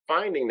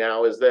finding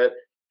now is that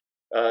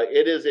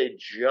it is a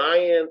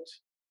giant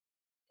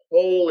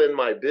hole in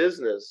my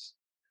business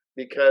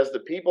because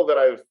the people that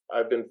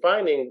I've been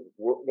finding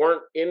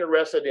weren't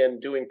interested in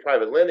doing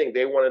private lending.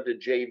 They wanted to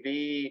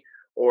JV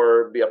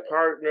or be a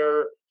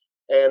partner,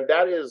 and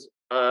that is,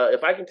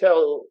 if I can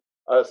tell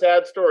a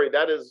sad story,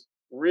 that is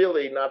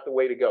really not the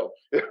way to go.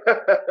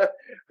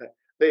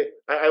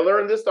 I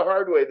learned this the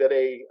hard way, that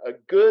a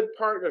good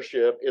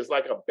partnership is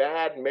like a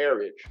bad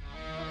marriage.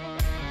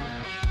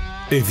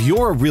 If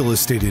you're a real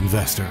estate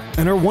investor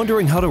and are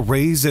wondering how to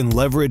raise and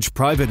leverage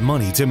private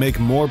money to make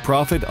more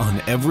profit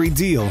on every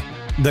deal,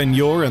 then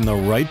you're in the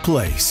right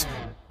place.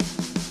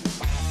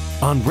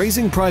 On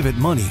Raising Private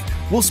Money,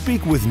 we'll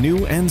speak with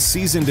new and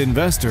seasoned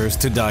investors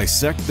to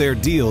dissect their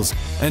deals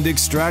and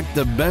extract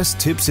the best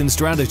tips and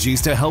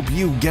strategies to help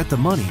you get the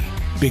money,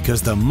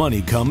 because the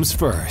money comes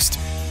first.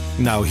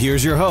 Now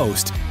here's your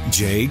host,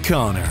 Jay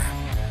Conner.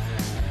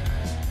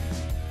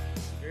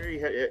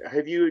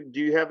 Jerry, do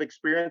you have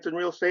experience in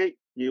real estate?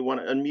 You want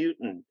to unmute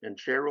and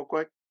share real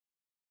quick?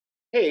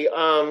 Hey,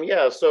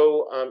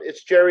 so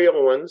it's Jerry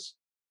Owens,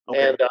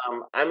 Okay. and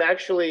I'm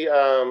actually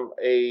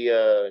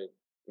a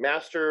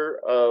master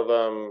of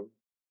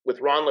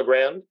with Ron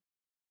LeGrand,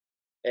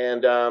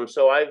 and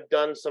so I've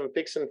done some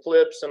fix and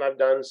flips, and I've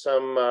done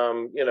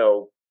some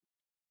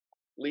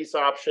lease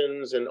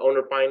options and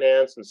owner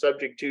finance and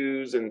subject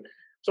twos, and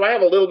so I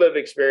have a little bit of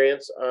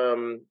experience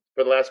for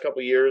the last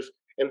couple of years.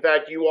 In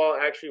fact, you all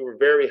actually were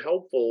very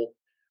helpful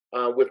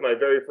with my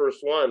very first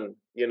one,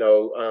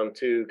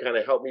 to kind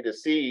of help me to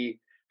see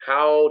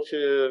how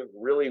to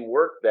really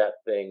work that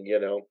thing,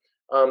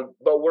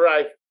 But where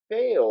I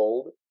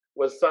failed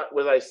was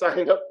I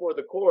signed up for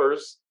the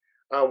course,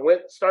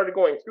 started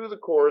going through the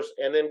course,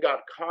 and then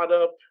got caught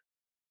up,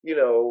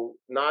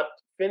 not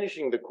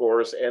finishing the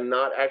course and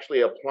not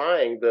actually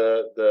applying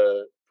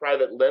the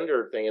private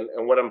lender thing.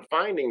 And what I'm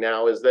finding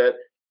now is that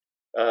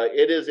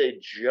it is a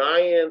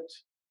giant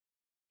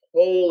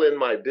hole in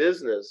my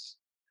business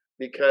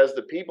because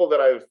the people that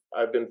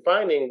I've been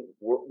finding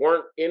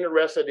weren't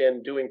interested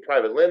in doing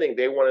private lending.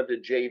 They wanted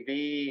to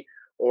JV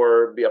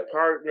or be a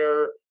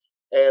partner,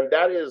 and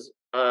that is,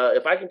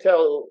 if I can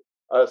tell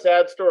a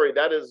sad story,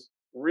 that is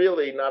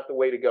really not the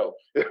way to go.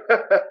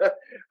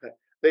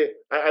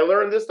 I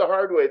learned this the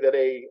hard way, that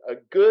a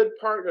good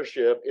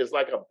partnership is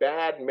like a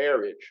bad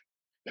marriage.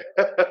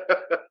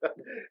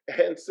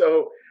 And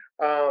so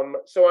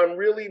I'm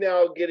really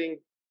now getting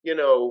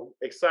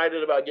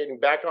excited about getting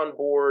back on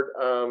board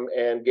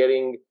and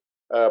getting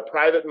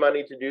private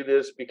money to do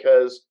this,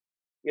 because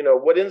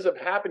what ends up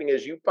happening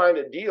is you find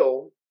a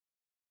deal,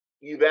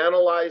 you've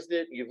analyzed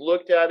it, you've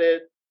looked at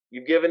it,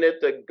 you've given it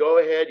the go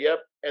ahead, yep,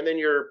 and then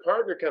your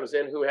partner comes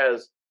in who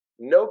has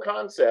no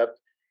concept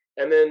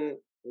and then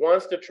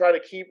wants to try to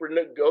keep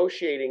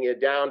negotiating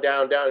it down,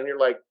 and you're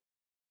like,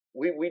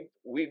 we're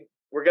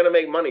going to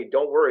make money,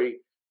 don't worry,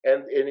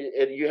 and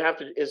you have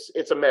to,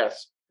 it's a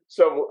mess.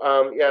 So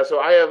so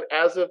I have,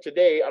 as of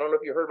today, I don't know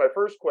if you heard my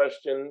first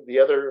question, the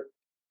other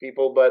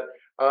people, but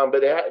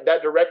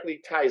that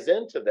directly ties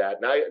into that.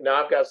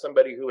 Now I've got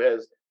somebody who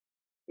has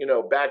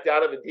backed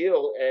out of a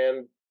deal,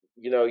 and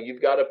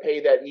you've got to pay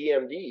that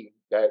EMD,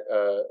 that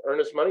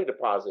earnest money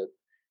deposit,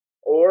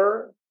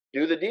 or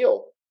do the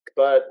deal.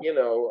 But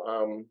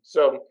we'll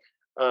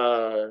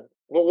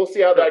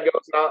see how that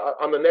goes. Now,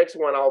 on the next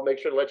one, I'll make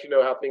sure to let you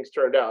know how things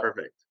turned out.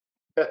 Perfect.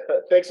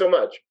 Thanks so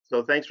much.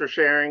 So thanks for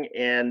sharing.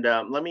 And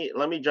let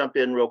me jump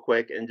in real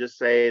quick and just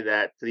say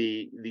that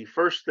the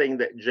first thing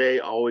that Jay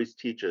always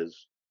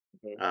teaches,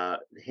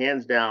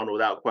 hands down,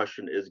 without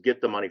question, is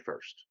get the money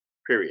first.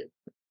 Period.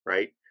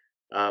 Right.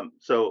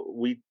 So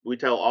we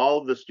tell all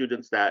of the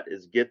students that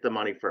is get the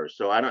money first.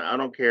 So I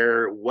don't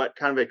care what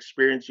kind of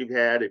experience you've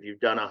had, if you've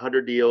done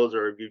 100 deals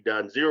or if you've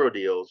done 0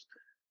 deals,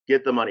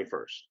 get the money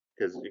first,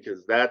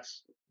 because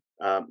that's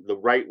the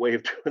right way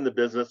of doing the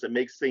business. It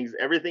makes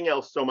everything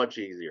else so much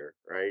easier,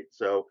 right?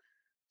 So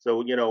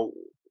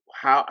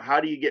how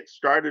do you get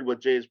started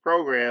with Jay's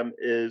program?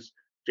 Is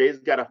Jay's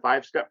got a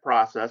 5-step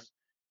process.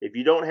 If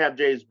you don't have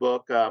Jay's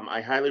book, I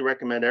highly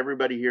recommend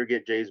everybody here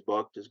get Jay's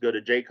book. Just go to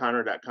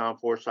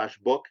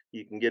jayconner.com/book.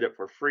 You can get it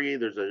for free.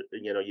 There's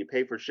you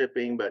pay for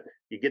shipping, but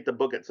you get the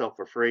book itself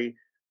for free.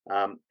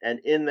 And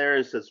in there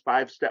is his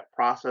 5-step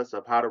process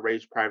of how to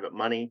raise private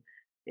money.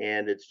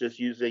 And it's just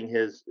using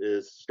his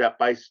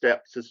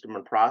step-by-step system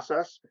and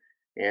process.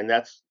 And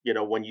that's,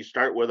 when you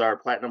start with our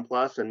Platinum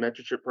Plus and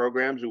mentorship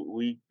programs,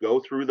 we go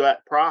through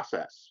that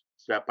process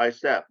step by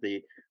step.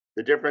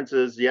 The difference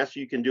is, yes,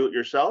 you can do it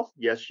yourself.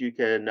 Yes, you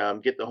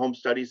can get the home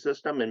study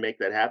system and make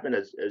that happen.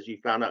 As you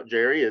found out,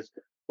 Jerry, is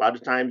a lot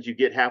of times you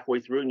get halfway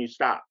through and you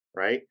stop,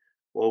 right?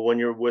 Well, when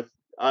you're with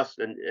us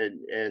and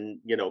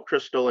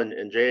Crystal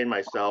and Jay and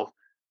myself,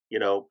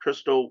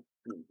 Crystal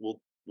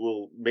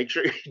will make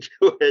sure you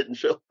do it, and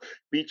she'll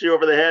beat you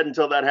over the head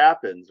until that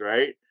happens,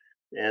 right?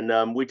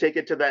 And we take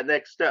it to that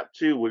next step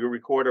too. We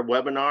record a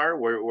webinar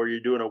where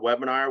you're doing a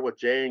webinar with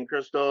Jay and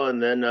Crystal,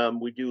 and then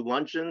we do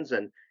luncheons,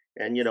 and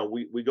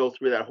we go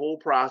through that whole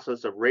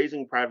process of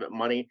raising private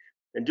money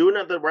and doing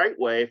it the right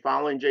way,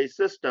 following Jay's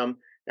system.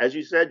 As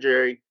you said,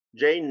 Jerry,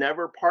 Jay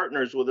never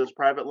partners with his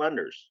private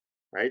lenders,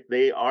 right?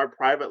 They are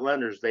private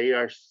lenders. They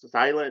are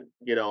silent,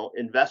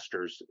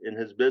 investors in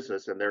his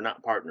business, and they're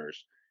not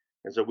partners.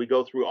 And so we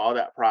go through all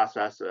that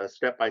process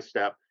step by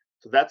step.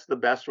 So that's the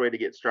best way to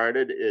get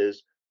started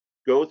is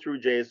go through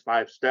Jay's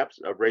 5 steps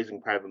of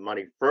raising private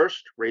money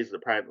first, raise the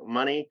private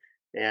money,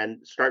 and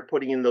start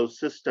putting in those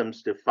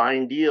systems to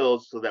find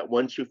deals so that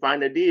once you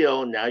find a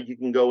deal, now you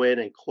can go in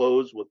and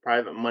close with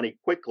private money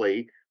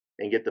quickly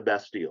and get the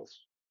best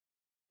deals.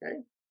 Okay.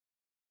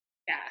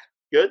 Yeah.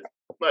 Good.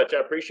 Much. I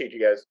appreciate you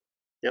guys.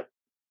 Yep.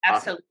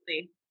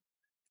 Absolutely.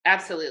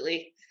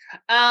 Absolutely.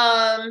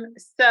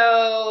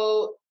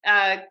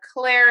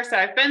 Claire, so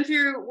I've been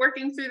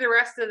working through the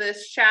rest of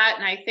this chat,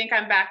 and I think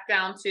I'm back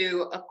down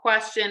to a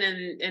question,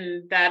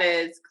 and that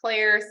is,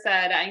 Claire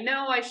said, I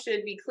know I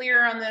should be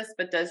clear on this,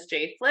 but does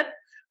Jay flip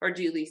or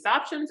do lease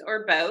options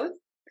or both?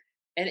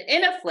 And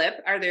in a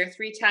flip, are there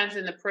 3 times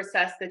in the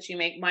process that you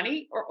make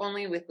money or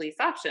only with lease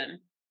option?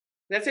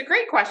 That's a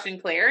great question,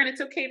 Claire, and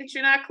it's okay that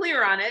you're not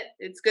clear on it.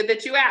 It's good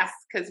that you ask,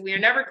 because we are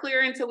never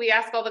clear until we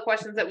ask all the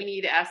questions that we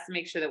need to ask to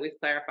make sure that we've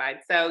clarified.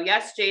 So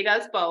yes, Jay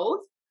does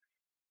both.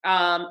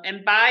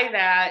 And by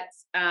that,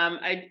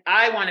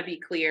 I want to be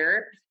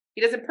clear.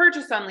 He doesn't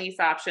purchase on lease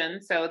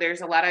option. So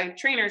there's a lot of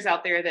trainers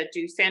out there that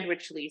do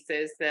sandwich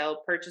leases.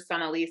 They'll purchase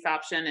on a lease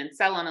option and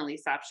sell on a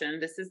lease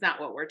option. This is not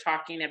what we're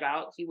talking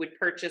about. He would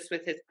purchase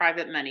with his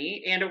private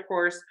money and, of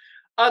course,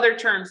 other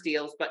terms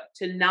deals, but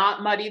to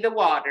not muddy the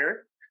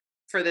water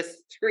for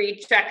this 3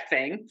 check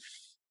thing.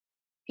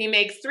 He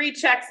makes 3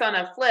 checks on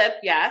a flip,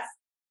 yes.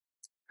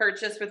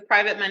 Purchase with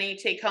private money,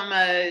 take home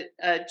a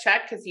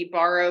check because he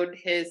borrowed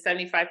his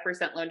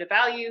 75% loan to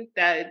value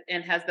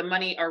and has the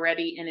money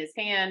already in his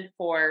hand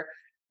for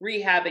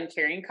rehab and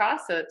carrying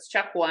costs. So it's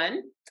check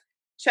 1.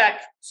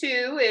 Check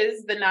 2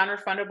 is the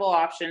non-refundable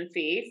option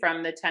fee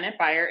from the tenant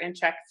buyer, and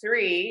check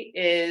 3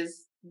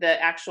 is the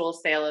actual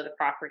sale of the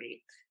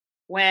property.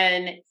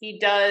 When he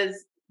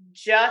does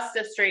just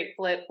a straight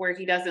flip where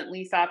he doesn't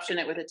lease option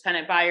it with a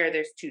tenant buyer,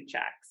 there's 2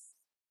 checks.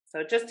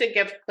 So just to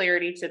give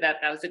clarity to that,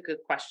 that was a good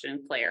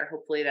question, Claire.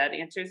 Hopefully that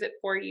answers it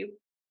for you.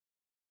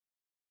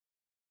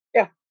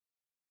 Yeah,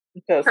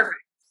 it does. Perfect.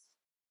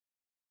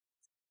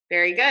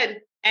 Very good.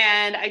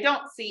 And I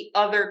don't see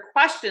other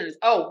questions.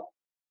 Oh,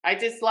 I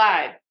just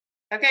lied.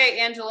 Okay,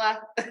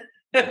 Angela.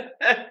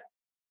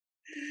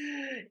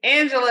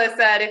 Angela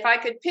said, if I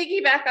could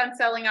piggyback on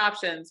selling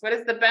options, what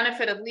is the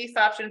benefit of lease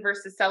option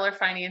versus seller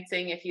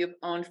financing if you've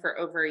owned for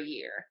over a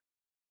year?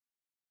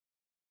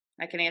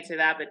 I can answer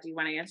that, but do you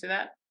want to answer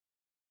that?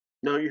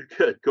 No, you're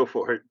good. Go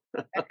for it.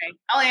 Okay,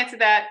 I'll answer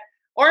that.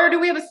 Or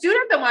do we have a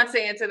student that wants to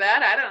answer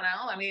that? I don't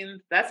know. I mean,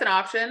 that's an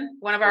option.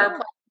 One of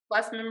our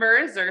plus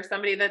members or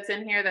somebody that's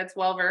in here that's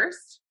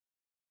well-versed.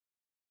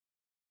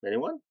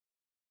 Anyone?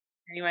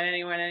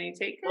 Any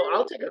take? Well,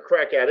 I'll take a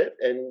crack at it,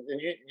 and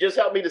you just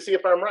help me to see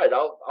if I'm right.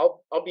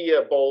 I'll be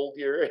bold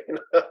here.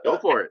 Go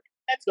for it.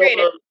 That's great.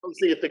 Let's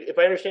see if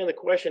I understand the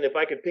question. If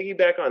I could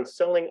piggyback on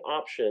selling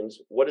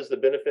options, what is the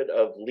benefit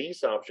of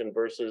lease option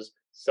versus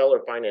seller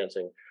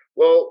financing?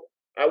 Well,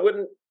 I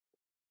wouldn't.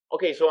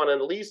 Okay, so on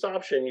a lease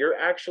option, you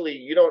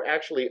don't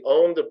actually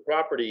own the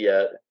property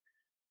yet.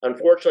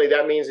 Unfortunately,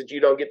 that means that you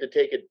don't get to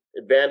take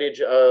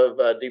advantage of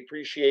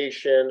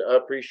depreciation,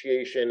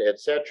 appreciation,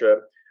 etc.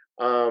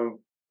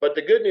 But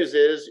the good news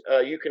is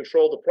you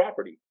control the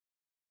property.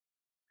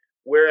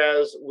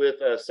 Whereas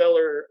with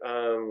seller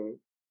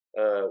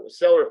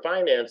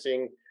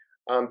financing,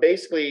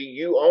 basically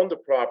you own the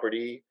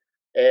property,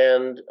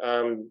 and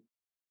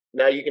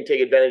now you can take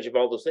advantage of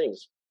all those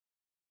things.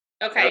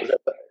 Okay.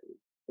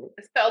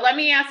 So let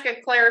me ask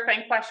a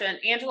clarifying question.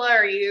 Angela,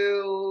 are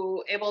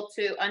you able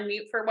to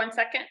unmute for 1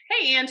 second?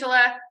 Hey,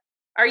 Angela,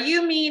 are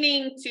you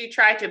meaning to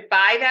try to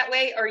buy that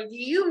way, or do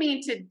you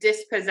mean to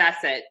dispossess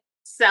it,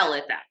 sell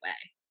it that way?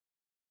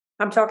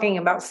 I'm talking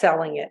about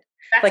selling it.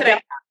 That's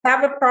like I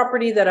have a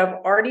property that I've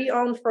already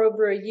owned for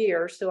over a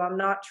year, so I'm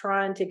not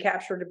trying to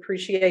capture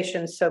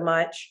depreciation so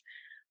much.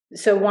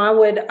 So why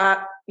would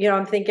I,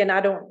 I'm thinking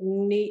I don't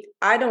need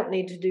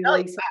to do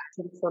lease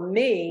option for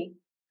me.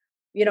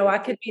 I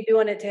could be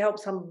doing it to help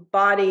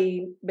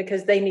somebody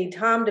because they need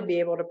time to be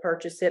able to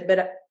purchase it,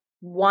 but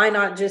why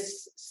not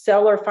just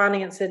sell or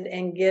finance it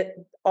and get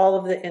all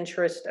of the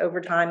interest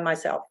over time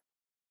myself?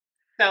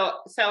 So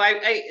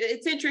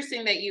it's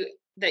interesting that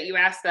you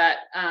asked that.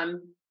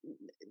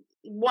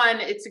 One,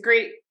 this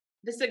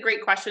is a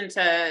great question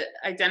to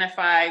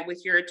identify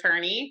with your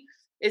attorney.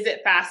 Is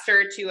it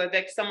faster to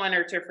evict someone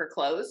or to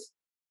foreclose?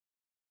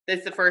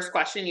 That's the first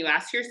question you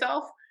ask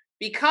yourself.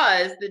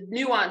 Because the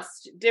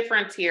nuanced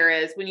difference here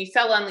is when you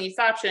sell on lease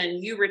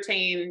option, you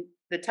retain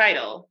the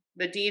title.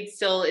 The deed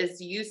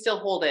you still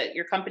hold it.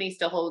 Your company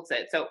still holds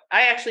it. So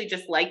I actually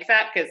just like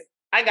that because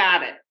I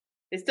got it.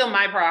 It's still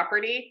my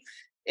property.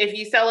 If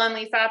you sell on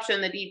lease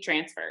option, the deed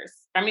transfers.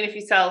 I mean, if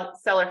you sell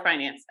seller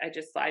finance, I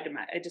just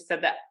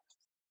said that.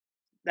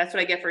 That's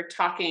what I get for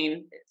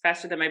talking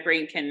faster than my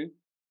brain can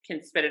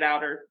can spit it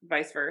out, or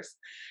vice versa.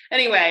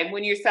 Anyway,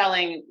 when you're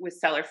selling with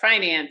seller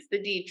finance,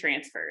 the deed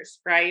transfers,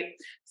 right?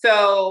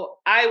 So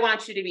I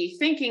want you to be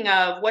thinking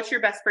of what's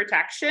your best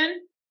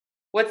protection?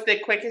 What's the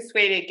quickest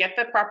way to get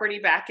the property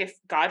back if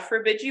God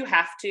forbid you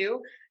have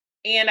to?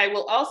 And I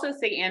will also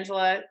say,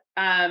 Angela,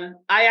 I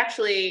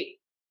actually,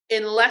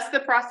 unless the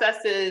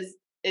process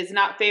is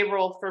not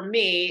favorable for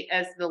me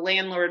as the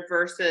landlord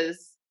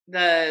versus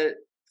the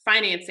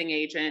financing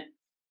agent,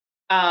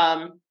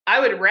 I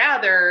would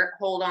rather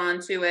hold on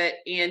to it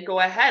and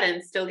go ahead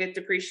and still get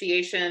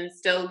depreciation,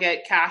 still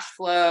get cash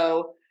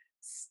flow,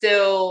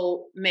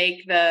 still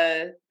make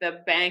the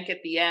bank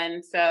at the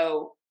end.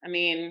 So, I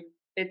mean,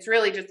 it's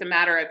really just a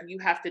matter of you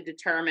have to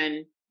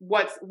determine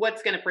what's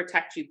going to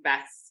protect you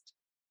best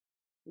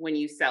when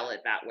you sell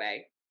it that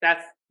way.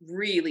 That's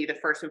really the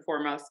first and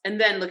foremost. And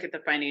then look at the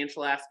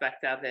financial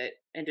aspect of it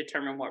and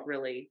determine what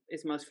really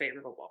is most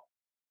favorable.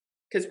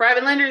 Because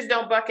private lenders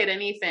don't bucket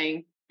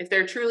anything. If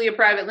they're truly a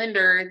private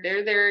lender,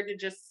 they're there to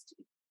just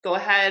go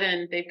ahead,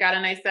 and they've got a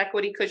nice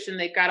equity cushion.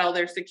 They've got all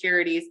their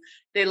securities.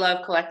 They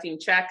love collecting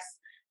checks,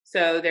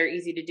 so they're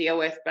easy to deal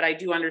with. But I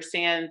do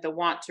understand the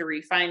want to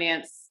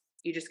refinance.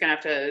 You're just going to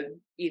have to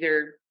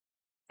either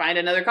find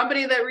another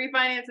company that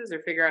refinances or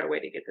figure out a way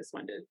to get this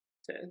one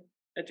to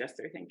adjust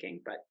their thinking.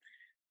 But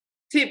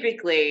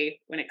typically,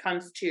 when it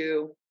comes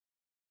to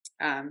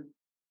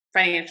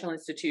financial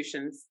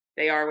institutions,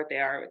 they are what they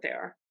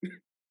are.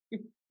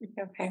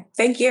 Okay.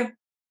 Thank you.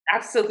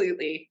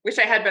 Absolutely. Wish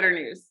I had better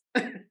news.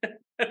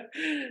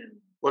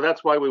 Well,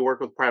 that's why we work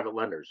with private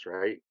lenders,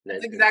 right?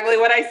 That's exactly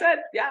what I said.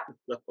 Yeah.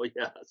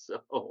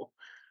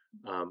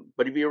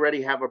 But if you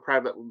already have a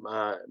private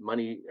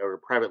money or a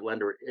private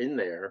lender in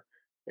there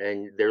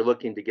and they're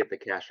looking to get the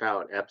cash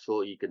out,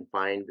 absolutely, you can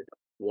find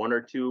one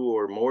or two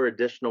or more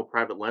additional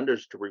private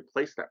lenders to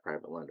replace that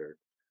private lender.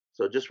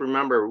 So just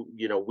remember,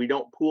 we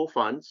don't pool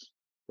funds,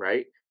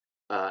 right?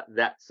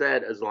 That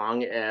said, as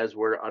long as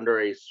we're under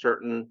a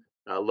certain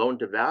loan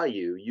to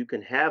value, you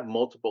can have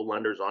multiple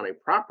lenders on a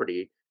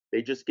property.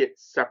 They just get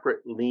separate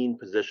lien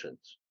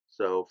positions.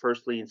 So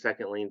first lien,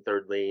 second lien,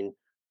 third lien,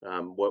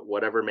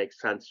 whatever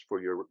makes sense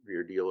for your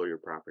deal or your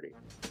property.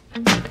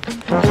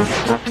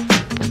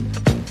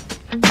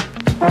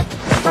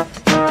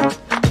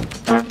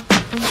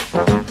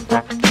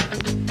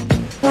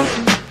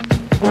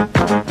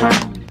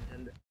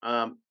 And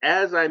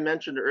as I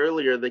mentioned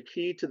earlier, the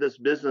key to this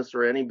business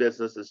or any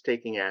business is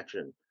taking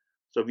action.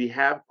 So if you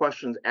have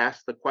questions,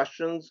 ask the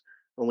questions.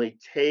 Only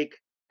take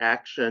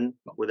action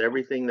with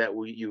everything that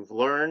you've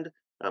learned.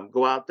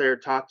 Go out there,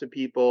 talk to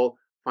people,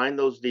 find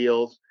those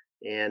deals,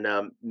 and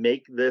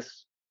make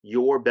this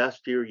your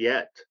best year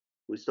yet.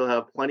 We still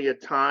have plenty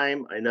of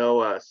time. I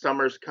know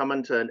summer's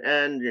coming to an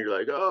end. And you're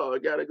like, oh, I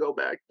got to go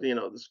back,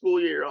 the school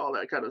year, all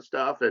that kind of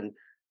stuff. And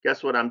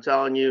guess what I'm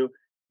telling you?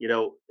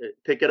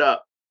 Pick it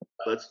up.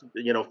 Let's,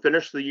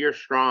 finish the year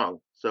strong.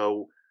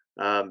 So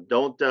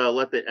don't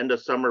let the end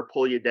of summer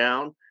pull you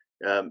down.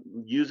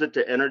 Use it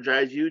to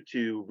energize you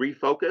to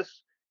refocus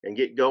and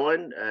get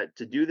going,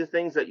 to do the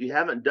things that you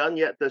haven't done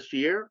yet this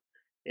year,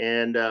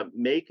 and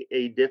make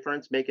a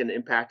difference, make an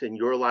impact in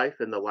your life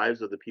and the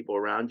lives of the people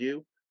around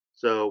you.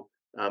 So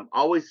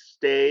always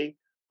stay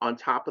on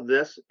top of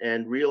this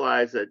and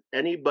realize that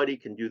anybody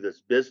can do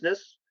this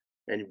business.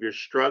 And if you're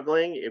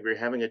struggling, if you're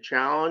having a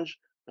challenge,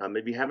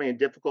 if you're having a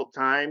difficult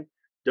time,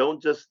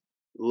 don't just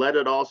let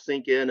it all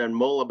sink in and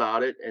mull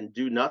about it and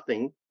do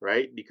nothing,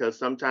 right? Because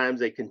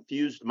sometimes a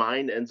confused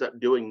mind ends up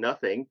doing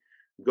nothing.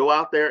 Go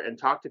out there and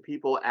talk to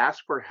people,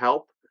 ask for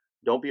help.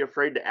 Don't be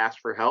afraid to ask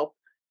for help,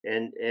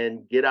 and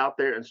get out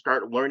there and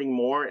start learning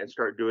more and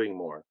start doing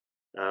more.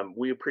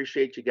 We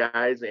appreciate you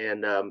guys,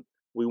 and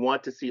we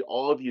want to see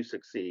all of you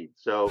succeed.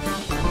 So.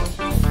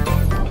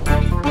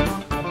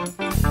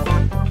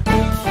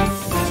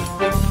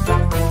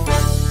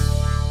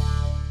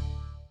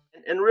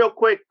 And real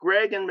quick,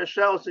 Greg and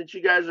Michelle, since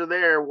you guys are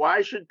there,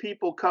 why should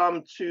people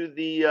come to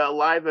the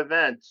live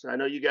event? I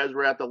know you guys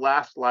were at the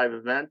last live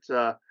event,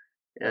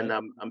 and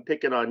I'm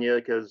picking on you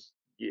because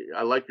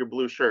I like your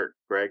blue shirt,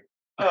 Greg.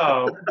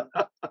 Oh,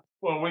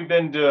 well, we've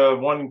been to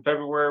one in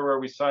February where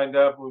we signed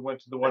up. We went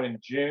to the one in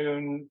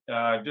June.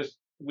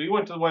 We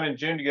went to the one in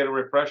June to get a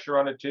refresher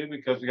on it too,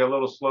 because we got a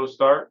little slow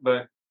start,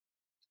 but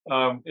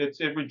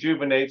it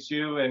rejuvenates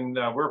you, and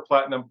we're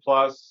Platinum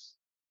Plus.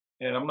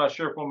 And I'm not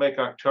sure if we'll make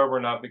October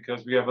or not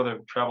because we have other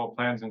travel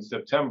plans in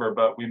September,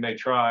 but we may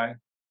try.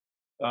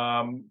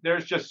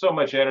 There's just so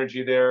much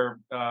energy there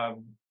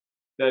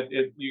that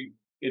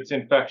it's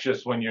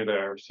infectious when you're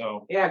there.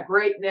 So yeah,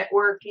 great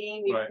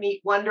networking. You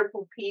meet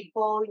wonderful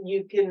people.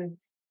 You can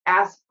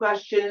ask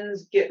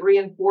questions, get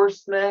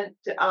reinforcement.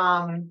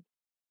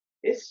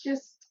 It's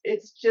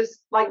just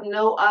like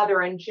no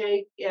other. And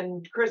Jake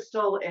and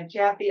Crystal and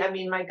Chaffee, I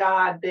mean, my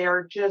God,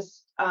 they're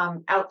just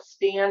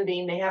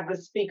outstanding. They have a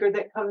speaker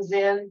that comes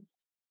in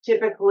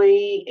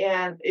typically,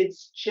 and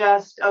it's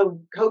just,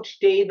 Coach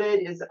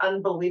David is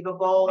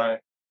unbelievable. Right.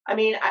 I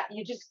mean,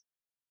 you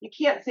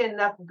can't say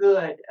enough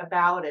good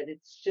about it.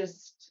 It's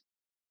just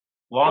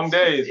long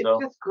days, though.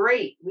 It's just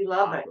great. We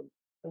love it.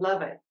 I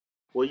love it.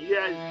 Well, you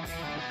guys.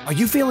 Are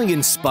you feeling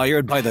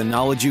inspired by the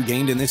knowledge you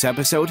gained in this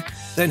episode?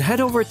 Then head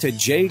over to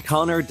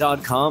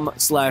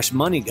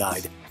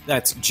jconner.com/moneyguide.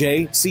 That's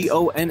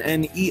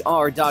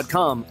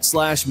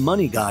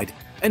jconner.com/moneyguide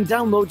and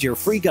download your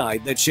free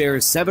guide that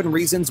shares 7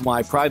 reasons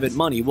why private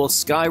money will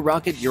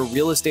skyrocket your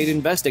real estate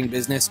investing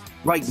business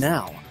right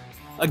now.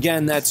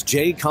 Again, that's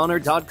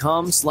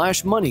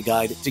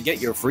jconner.com/moneyguide to get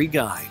your free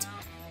guide.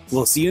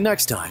 We'll see you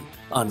next time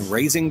on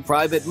Raising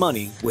Private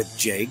Money with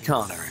Jay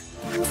Conner.